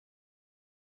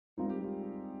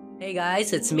Hey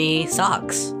guys, it's me,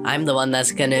 Socks. I'm the one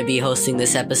that's gonna be hosting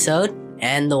this episode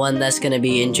and the one that's gonna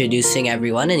be introducing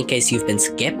everyone in case you've been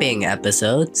skipping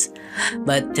episodes.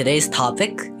 But today's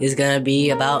topic is gonna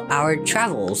be about our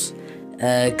travels.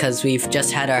 Because we've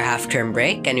just had our half-term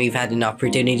break and we've had an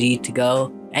opportunity to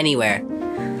go anywhere.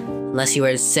 Unless you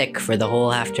were sick for the whole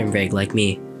half-term break like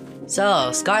me.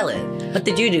 So, Scarlett, what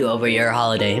did you do over your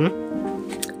holiday?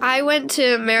 I went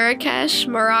to Marrakesh,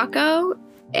 Morocco,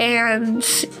 and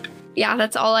yeah,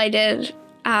 that's all I did.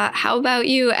 How about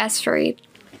you, Esfari?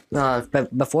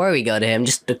 But before we go to him,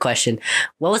 just a question.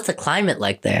 What was the climate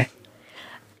like there?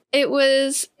 It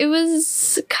was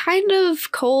kind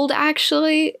of cold,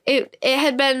 actually. It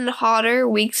had been hotter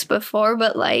weeks before,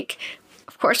 but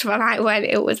of course, when I went,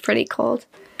 it was pretty cold.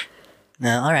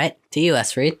 All right, to you,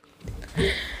 Esfried.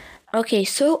 Okay,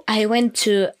 so I went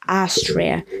to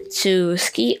Austria to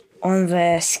ski on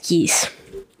the skis.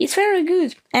 It's very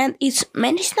good, and it's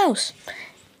many snows.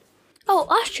 Oh,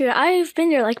 Austria, I've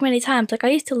been there many times. I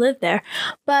used to live there.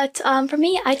 But for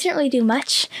me, I didn't really do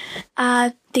much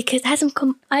because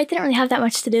I didn't really have that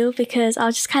much to do because I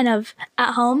was just kind of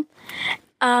at home.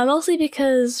 Mostly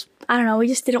because, I don't know, we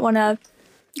just didn't want to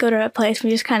go to a place. We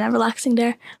were just kind of relaxing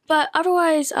there. But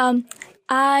otherwise,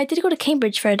 I did go to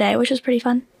Cambridge for a day, which was pretty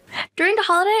fun. During the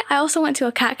holiday, I also went to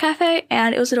a cat cafe,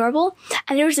 and it was adorable.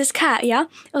 And there was this cat, it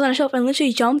was on a shelf and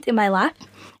literally jumped in my lap.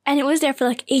 And it was there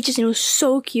for ages, and it was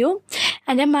so cute.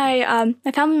 And then my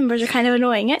family members were kind of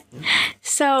annoying it.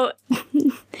 So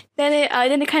then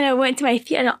it kind of went to my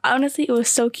feet, and honestly, it was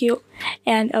so cute,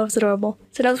 and it was adorable.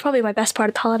 So that was probably my best part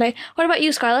of the holiday. What about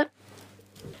you, Scarlett?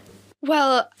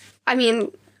 Well, I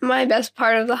mean, my best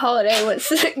part of the holiday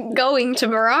was going to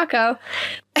Morocco.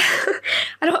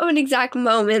 I don't have an exact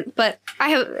moment, but I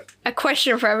have a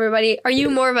question for everybody. Are you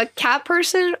more of a cat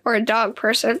person or a dog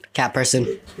person? Cat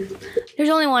person. There's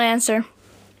only one answer.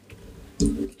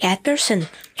 Cat person.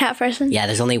 Cat person? Yeah,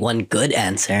 there's only one good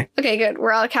answer. Okay, good.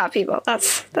 We're all cat people.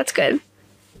 That's good.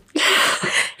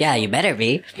 Yeah, you better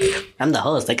be. I'm the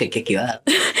host. I could kick you out.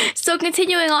 So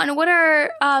continuing on, what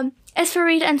are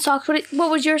Esferid and Socks?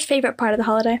 What was your favorite part of the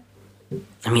holiday?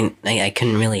 I mean, I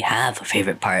couldn't really have a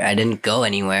favorite part. I didn't go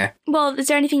anywhere. Well, is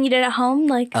there anything you did at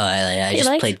home? I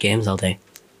just played games all day.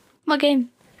 What game?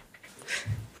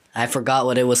 I forgot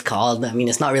what it was called. I mean,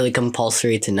 it's not really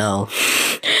compulsory to know.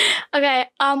 Okay,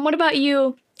 what about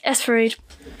you, Esferid?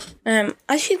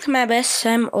 I think my best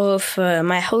time of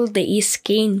my holiday is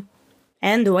skiing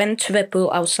and went to the pool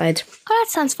outside. Oh,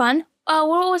 that sounds fun.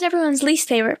 What was everyone's least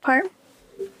favorite part?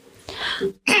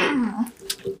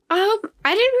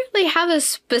 I didn't really have a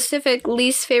specific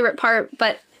least favorite part,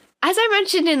 but as I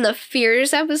mentioned in the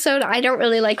Fears episode, I don't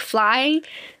really like flying.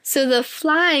 So the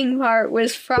flying part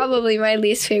was probably my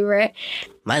least favorite.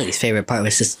 My least favorite part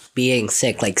was just being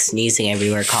sick, sneezing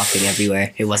everywhere, coughing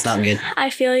everywhere. It was not good. I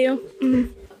feel you.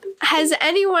 Mm. Has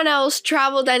anyone else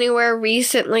traveled anywhere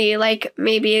recently,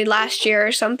 maybe last year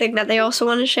or something, that they also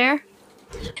want to share?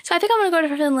 So I think I'm going to go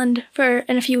to Finland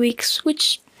in a few weeks,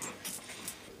 which...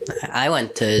 I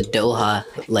went to Doha,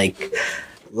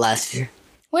 last year.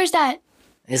 Where's that?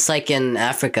 It's in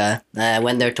Africa. I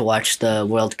went there to watch the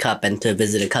World Cup and to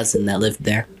visit a cousin that lived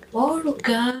there. World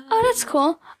Cup. Oh, that's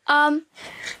cool.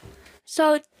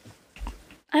 So...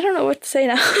 I don't know what to say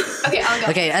now. Okay, I'll go.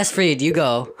 Okay, Esfried, you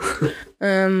go.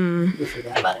 We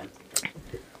forgot about him.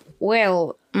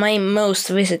 Well, my most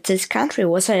visited country,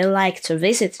 what I like to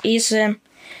visit, is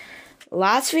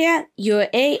Latvia,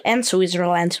 UAE, and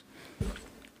Switzerland.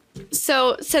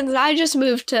 So, since I just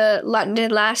moved to London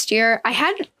last year, I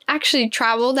hadn't actually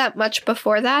traveled that much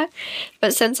before that.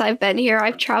 But since I've been here,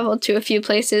 I've traveled to a few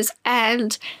places,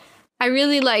 and I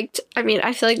really liked,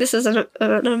 I feel like this is an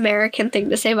American thing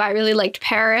to say, but I really liked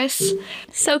Paris.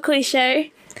 So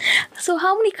cliche. So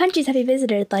how many countries have you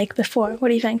visited, before? What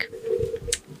do you think?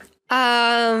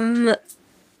 5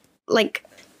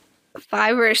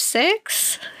 or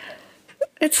 6.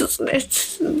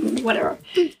 It's whatever.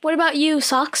 What about you,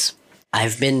 Socks?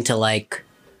 I've been to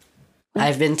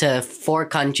 4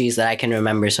 countries that I can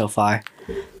remember so far.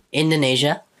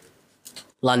 Indonesia,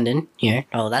 London, here.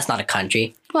 Oh, that's not a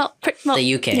country. Well,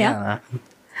 The UK. Yeah.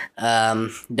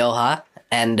 Doha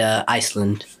and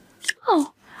Iceland.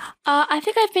 Oh, I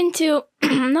think I've been to,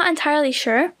 I'm not entirely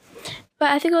sure, but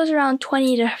I think it was around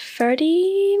 20 to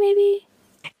 30, maybe?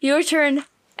 Your turn,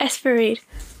 Esferid.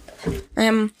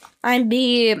 I'm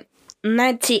be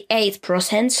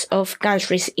 98% of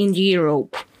countries in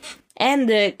Europe and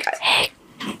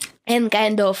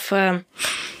kind of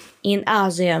in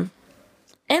Asia.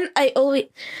 And I always,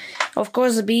 of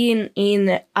course, been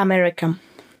in America.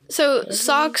 So,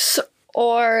 Socks,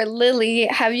 or Lily,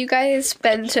 have you guys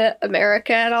been to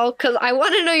America at all? Because I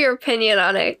want to know your opinion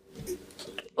on it.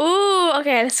 Ooh,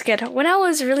 okay, that's good. When I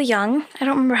was really young, I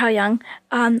don't remember how young,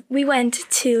 we went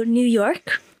to New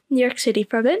York City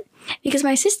for a bit, because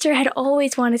my sister had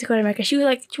always wanted to go to America. She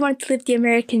wanted to live the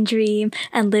American dream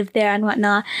and live there and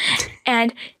whatnot.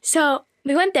 And so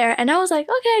we went there, and I was like,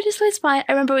 okay, this place is fine.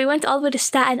 I remember we went all the way to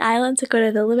Staten Island to go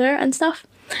to the liver and stuff.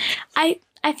 I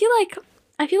feel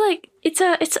like it's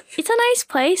a nice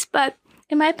place, but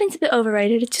in my opinion, it's a bit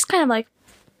overrated. It's just kind of like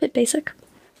a bit basic.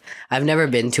 I've never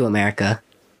been to America,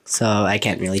 so I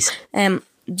can't really say.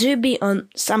 Do you be on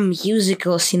some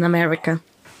musicals in America?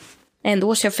 And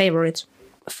what's your favorite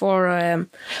for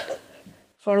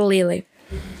Lily?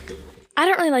 I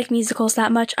don't really like musicals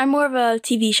that much. I'm more of a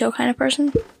TV show kind of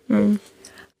person.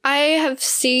 I have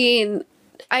seen,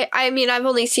 I mean, I've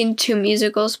only seen 2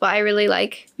 musicals, but I really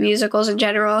like musicals in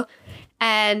general.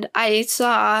 And I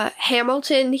saw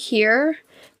Hamilton here,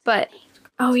 but,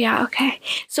 oh yeah, okay.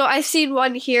 So I've seen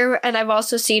one here, and I've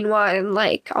also seen one,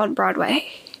 like, on Broadway.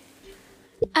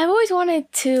 I've always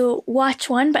wanted to watch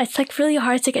one, but it's like really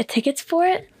hard to get tickets for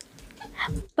it.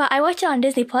 But I watched it on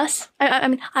Disney Plus. I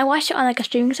mean, I watched it on like a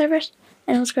streaming service,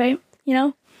 and it was great, you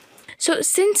know? So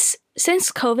since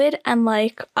COVID and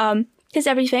like, because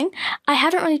everything, I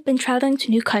haven't really been traveling to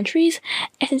new countries.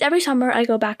 And since every summer I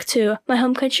go back to my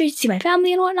home country to see my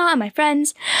family and whatnot and my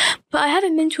friends. But I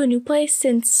haven't been to a new place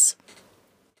since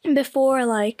before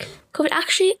like COVID.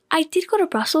 Actually, I did go to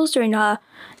Brussels during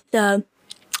the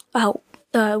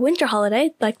winter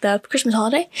holiday, like the Christmas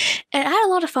holiday. And I had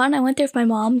a lot of fun. I went there with my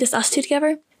mom, just us 2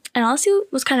 together. And honestly,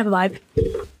 it was kind of a vibe.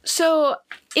 So,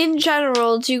 in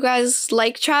general, do you guys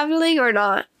like traveling or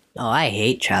not? Oh, I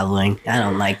hate traveling. I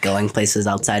don't like going places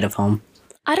outside of home.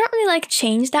 I don't really like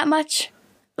change that much.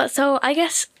 But so I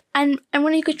guess, and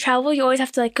when you could travel, you always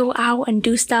have to like go out and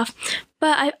do stuff.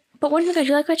 But one thing I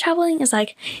do like about traveling is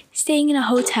like staying in a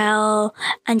hotel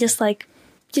and just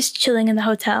chilling in the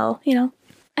hotel, you know?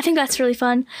 I think that's really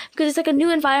fun because it's like a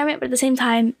new environment, but at the same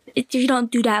time, you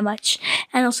don't do that much.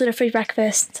 And also the free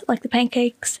breakfast, like the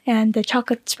pancakes and the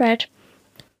chocolate spread.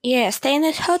 Yeah, staying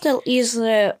at hotel is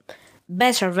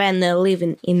better than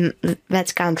living in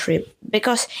that country,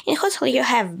 because in hotel you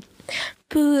have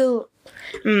pool,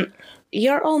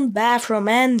 your own bathroom,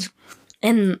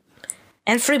 and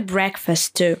free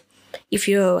breakfast too, if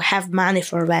you have money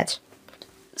for that.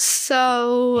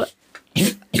 So,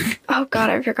 oh god,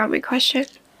 I forgot my question.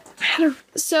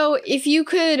 So, if you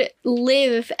could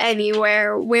live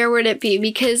anywhere, where would it be?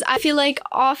 Because I feel like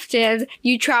often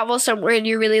you travel somewhere and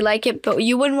you really like it, but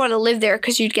you wouldn't want to live there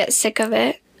because you'd get sick of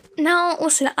it. Now,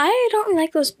 listen, I don't really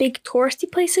like those big touristy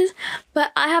places,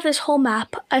 but I have this whole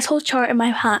map, this whole chart in my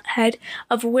head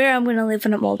of where I'm going to live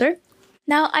when I'm older.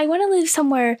 Now, I want to live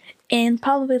somewhere in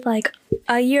probably like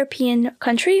a European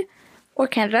country or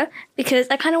Canada, because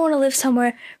I kind of want to live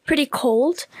somewhere pretty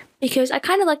cold, because I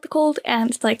kind of like the cold and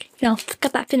it's like, you know,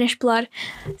 got that Finnish blood.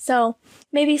 So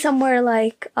maybe somewhere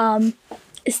like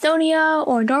Estonia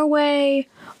or Norway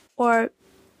or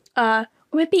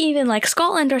maybe even like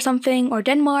Scotland or something, or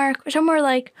Denmark, or somewhere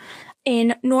like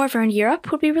in Northern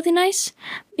Europe would be really nice,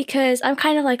 because I'm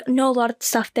kind of like know a lot of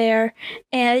stuff there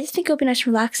and I just think it would be nice and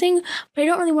relaxing. But I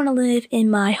don't really want to live in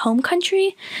my home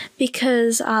country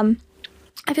because I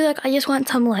feel like I just want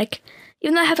some like,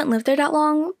 even though I haven't lived there that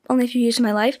long, only a few years of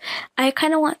my life, I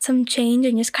kind of want some change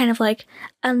and just kind of like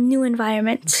a new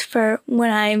environment for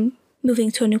when I'm moving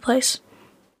to a new place.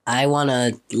 I want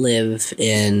to live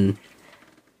in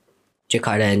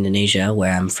Jakarta, Indonesia,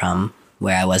 where I'm from,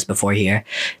 where I was before here,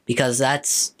 because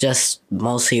that's just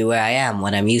mostly where I am,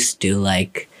 what I'm used to.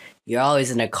 Like, you're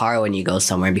always in a car when you go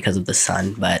somewhere because of the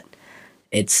sun, but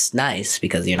it's nice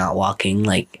because you're not walking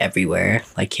like everywhere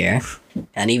like here.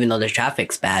 And even though the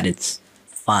traffic's bad, it's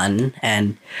fun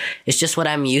and it's just what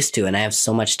I'm used to. And I have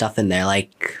so much stuff in there,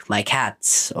 like my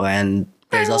cats, and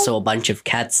there's also a bunch of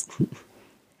cats.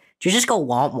 Did you just go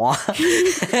womp womp?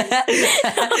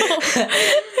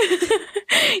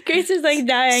 Grace is like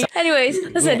dying. Anyways,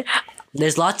 listen.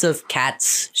 There's lots of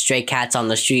cats, stray cats on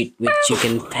the street, which you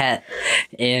can pet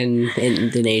in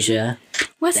Indonesia.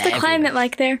 What's the climate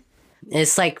like there?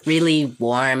 It's like really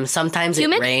warm. Sometimes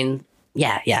Humid? It rains.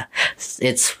 Yeah.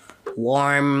 It's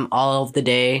warm all of the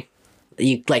day.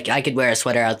 I could wear a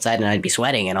sweater outside and I'd be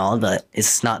sweating and all, but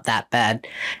it's not that bad.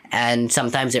 And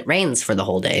sometimes it rains for the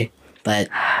whole day, but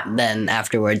then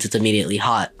afterwards it's immediately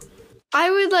hot. I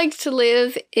would like to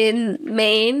live in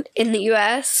Maine in the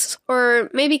US, or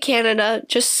maybe Canada,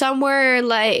 just somewhere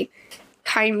like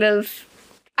kind of,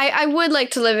 I would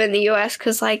like to live in the US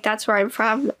because like that's where I'm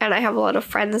from and I have a lot of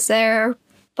friends there,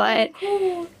 but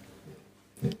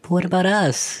But what about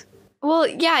us? Well,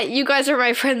 yeah, you guys are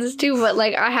my friends too, but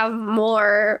like I have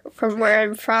more from where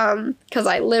I'm from because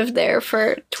I lived there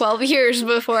for 12 years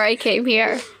before I came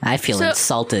here. I feel So-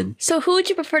 insulted. So who would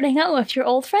you prefer to hang out with, your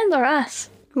old friends or us?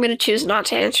 I'm going to choose not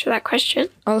to answer that question.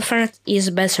 Old friends is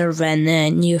better than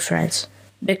new friends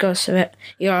because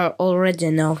you already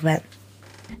know them.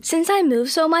 Since I move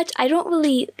so much, I don't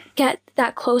really get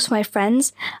that close to my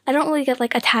friends. I don't really get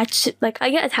like attached to, like I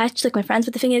get attached to like my friends,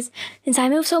 but the thing is, since I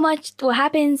move so much, what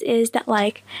happens is that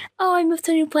like, oh, I moved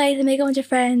to a new place, I make a bunch of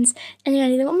friends, and you're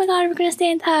like, oh my god, we're gonna stay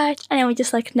in touch, and then we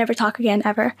just like never talk again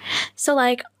ever. So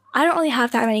like, I don't really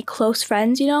have that many close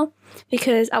friends, you know,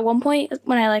 because at one point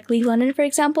when I like leave London, for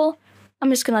example, I'm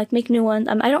just gonna like make new ones.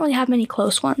 I don't really have many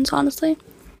close ones, honestly.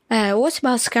 What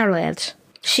about Scarlett?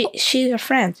 She's your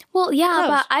friend. Well, yeah, Close.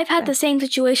 but I've had the same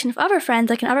situation with other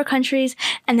friends, like in other countries,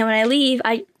 and then when I leave,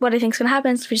 what I think is gonna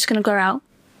happen is we're just gonna grow out.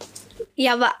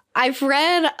 Yeah, but I've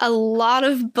read a lot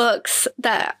of books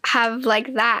that have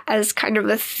like that as kind of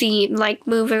a theme, like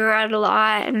moving around a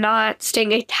lot and not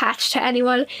staying attached to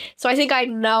anyone. So I think I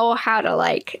know how to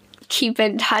like keep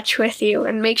in touch with you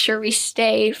and make sure we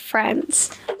stay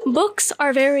friends. Books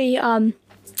are very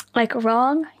like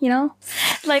wrong, you know,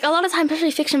 like a lot of times,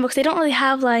 especially fiction books, they don't really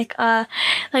have like they're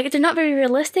not very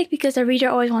realistic because the reader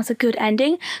always wants a good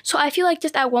ending. So I feel like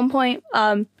just at one point,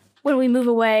 when I move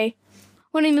away,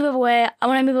 I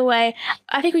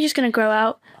think we're just gonna grow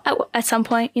out at some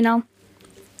point, you know.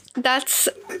 That's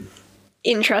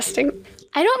interesting.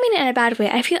 I don't mean it in a bad way.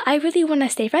 I really want to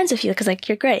stay friends with you because like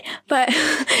you're great, but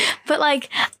like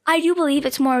I do believe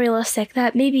it's more realistic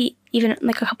that maybe even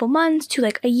like a couple months to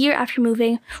like a year after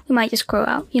moving, we might just grow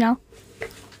out, you know.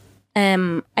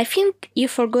 I think you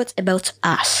forgot about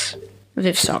us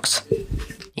with socks.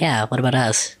 Yeah, what about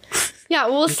us? Yeah,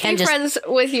 we'll stay can't just- friends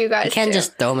with you guys. You can't too.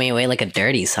 just throw me away like a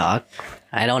dirty sock.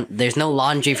 There's no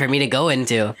laundry for me to go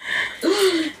into.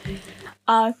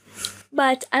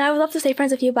 But and I would love to stay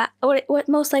friends with you. But what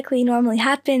most likely normally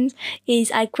happens is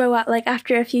I grow out like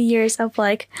after a few years of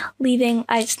like leaving,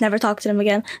 I just never talk to them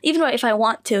again. Even though if I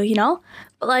want to, you know.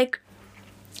 But like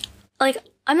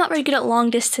I'm not very good at long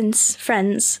distance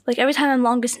friends. Like every time I'm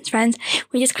long distance friends,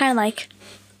 we just kind of like,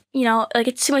 you know, like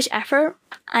it's too much effort,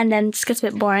 and then it just gets a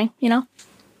bit boring, you know.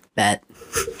 Bet.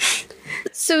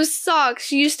 So,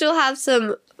 Socks, you still have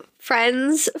some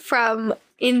friends from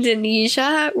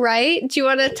Indonesia, right? Do you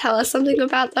want to tell us something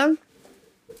about them?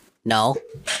 No.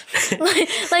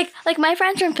 like my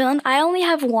friends from Finland, I only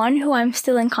have one who I'm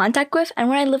still in contact with, and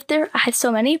when I lived there, I had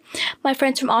so many. My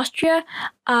friends from Austria,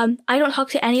 I don't talk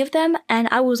to any of them, and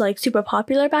I was like super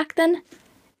popular back then,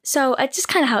 so it's just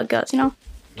kind of how it goes, you know.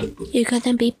 You're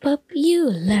gonna be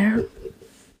popular.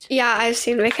 Yeah, I've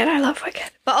seen Wicked. I love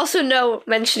Wicked. But also no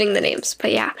mentioning the names.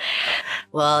 But yeah.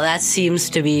 Well, that seems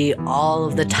to be all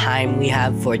of the time we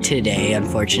have for today,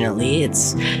 unfortunately.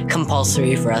 It's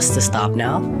compulsory for us to stop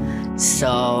now.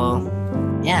 So,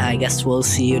 yeah, I guess we'll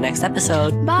see you next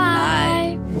episode.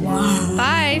 Bye.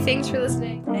 Bye. Thanks for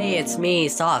listening. Hey, it's me,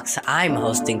 Socks. I'm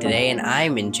hosting today and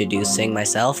I'm introducing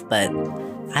myself, but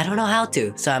I don't know how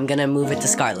to, so I'm gonna move it to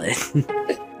Scarlett.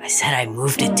 I said I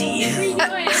moved it to you.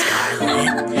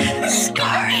 Scarlett.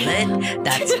 Scarlett,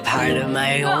 that's part of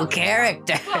my whole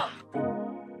character.